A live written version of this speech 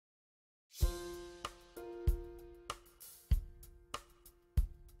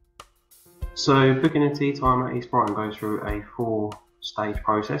So booking a tea time at East Brighton goes through a 4-stage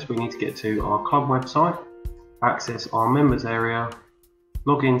process. We need to get to our club website, access our members area,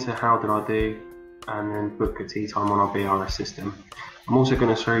 log into How Did I Do, and then book a tea time on our BRS system. I'm also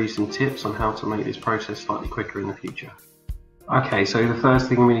going to show you some tips on how to make this process slightly quicker in the future. Okay, so the first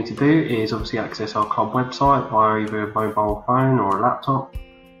thing we need to do is obviously access our club website via either a mobile phone or a laptop.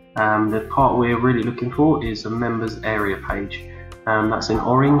 The part we're really looking for is the members area page. That's in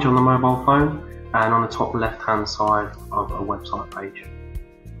orange on the mobile phone and on the top left hand side of a website page.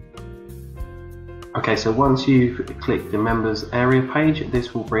 Okay, so once you've clicked the members area page,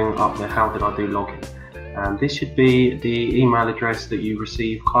 this will bring up the How Did I Do login. This should be the email address that you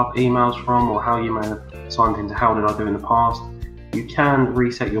receive club emails from, or how you may have signed into How Did I Do in the past. You can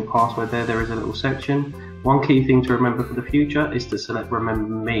reset your password there. There is a little section. One key thing to remember for the future is to select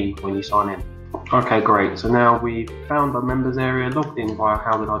Remember Me when you sign in. Okay, great. So now we've found our members area, logged in via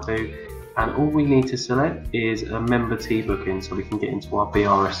How Did I Do, and all we need to select is a member tea booking so we can get into our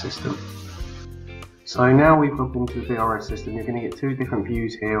BRS system. So now we've logged into the BRS system, you're going to get 2 different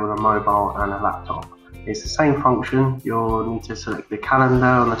views here on a mobile and a laptop. It's the same function. You'll need to select the calendar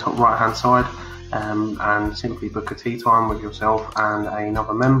on the top right hand side and simply book a tea time with yourself and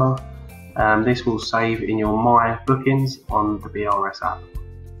another member. This will save in your My Bookings on the BRS app.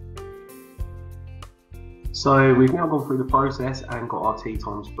 So we've now gone through the process and got our tea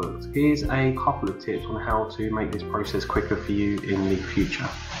times booked. Here's a couple of tips on how to make this process quicker for you in the future.